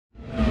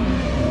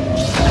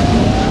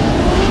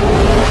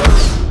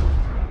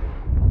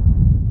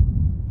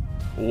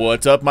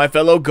What's up, my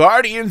fellow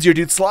Guardians? Your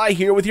dude Sly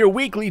here with your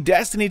weekly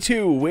Destiny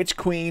 2 Witch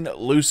Queen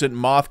Lucent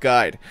Moth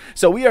guide.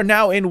 So we are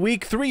now in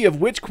week 3 of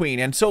Witch Queen,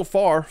 and so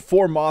far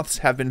 4 moths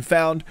have been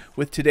found,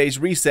 with today's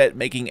reset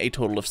making a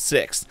total of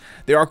 6.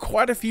 There are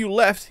quite a few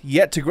left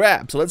yet to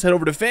grab, so let's head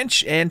over to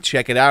Finch and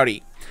check it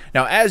outie.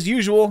 Now, as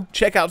usual,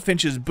 check out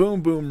Finch's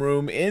Boom Boom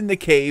room in the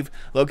cave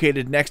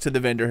located next to the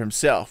vendor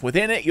himself.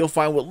 Within it, you'll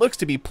find what looks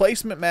to be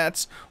placement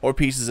mats or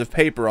pieces of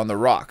paper on the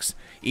rocks.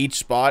 Each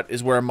spot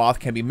is where a moth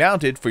can be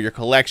mounted for your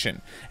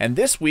collection. And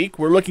this week,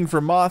 we're looking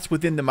for moths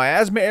within the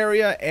Miasma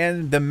area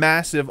and the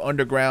massive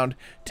underground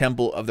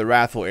Temple of the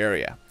Wrathful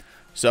area.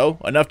 So,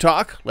 enough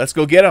talk, let's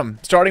go get them.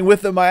 Starting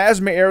with the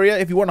Miasma area,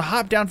 if you want to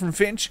hop down from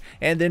Finch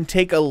and then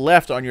take a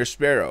left on your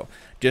Sparrow.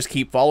 Just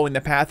keep following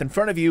the path in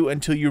front of you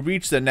until you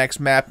reach the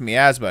next map,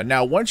 Miasma.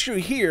 Now, once you're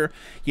here,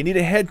 you need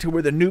to head to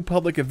where the new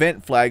public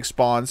event flag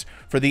spawns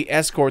for the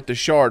Escort the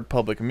Shard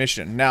public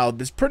mission. Now,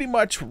 this is pretty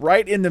much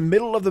right in the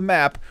middle of the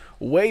map,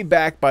 way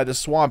back by the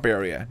swamp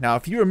area. Now,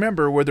 if you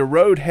remember where the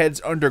road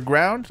heads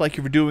underground, like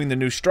you were doing the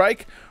new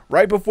strike,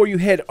 right before you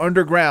head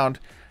underground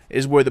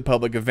is where the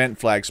public event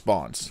flag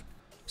spawns.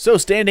 So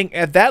standing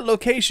at that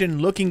location,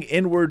 looking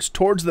inwards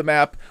towards the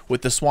map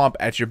with the swamp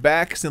at your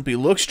back, simply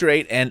look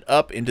straight and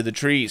up into the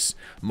trees.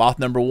 Moth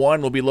number 1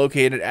 will be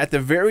located at the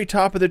very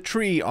top of the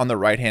tree on the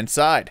right hand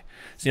side.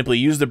 Simply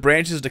use the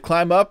branches to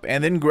climb up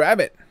and then grab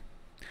it.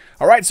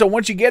 Alright, so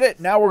once you get it,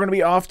 now we're going to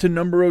be off to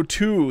number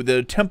 2,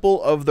 the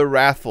Temple of the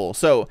Wrathful.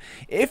 So,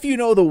 if you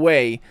know the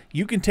way,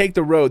 you can take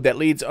the road that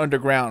leads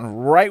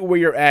underground right where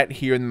you're at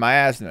here in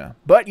Miasma.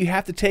 But you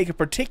have to take a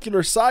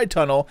particular side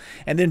tunnel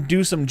and then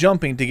do some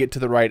jumping to get to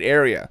the right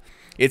area.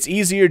 It's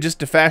easier just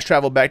to fast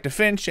travel back to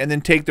Finch and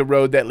then take the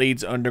road that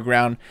leads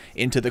underground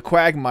into the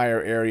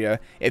Quagmire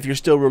area if you're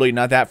still really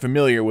not that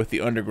familiar with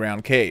the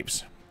underground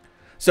caves.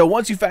 So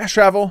once you fast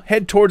travel,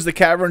 head towards the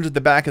caverns at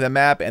the back of the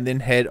map and then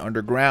head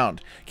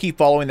underground. Keep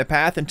following the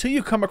path until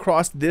you come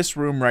across this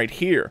room right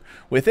here.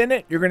 Within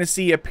it, you're going to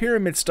see a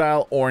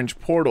pyramid-style orange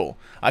portal.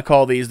 I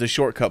call these the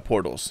shortcut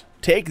portals.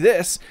 Take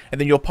this, and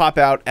then you'll pop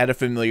out at a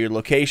familiar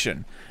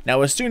location.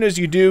 Now, as soon as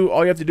you do,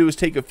 all you have to do is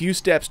take a few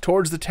steps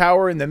towards the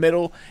tower in the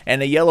middle,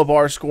 and a yellow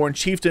bar scorn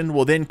chieftain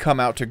will then come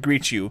out to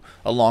greet you,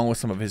 along with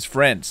some of his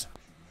friends.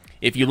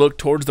 If you look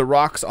towards the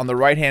rocks on the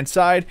right hand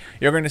side,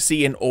 you're going to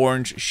see an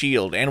orange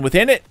shield, and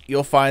within it,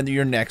 you'll find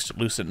your next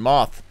Lucent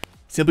Moth.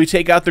 Simply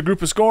take out the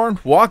group of scorn,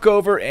 walk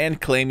over,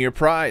 and claim your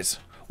prize.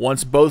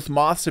 Once both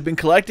moths have been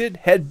collected,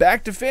 head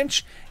back to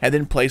Finch, and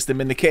then place them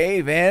in the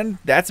cave, and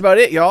that's about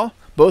it, y'all.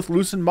 Both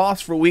Lucent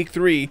Moths for week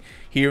 3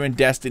 here in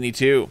Destiny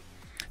 2.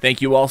 Thank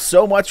you all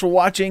so much for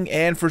watching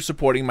and for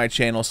supporting my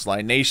channel,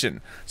 Sly Nation.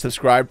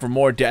 Subscribe for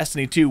more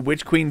Destiny 2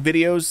 Witch Queen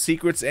videos,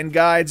 secrets, and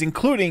guides,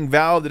 including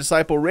Vow of the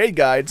Disciple raid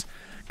guides,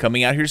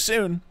 coming out here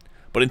soon.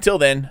 But until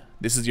then,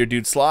 this is your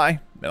dude Sly,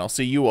 and I'll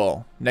see you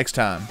all next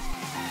time.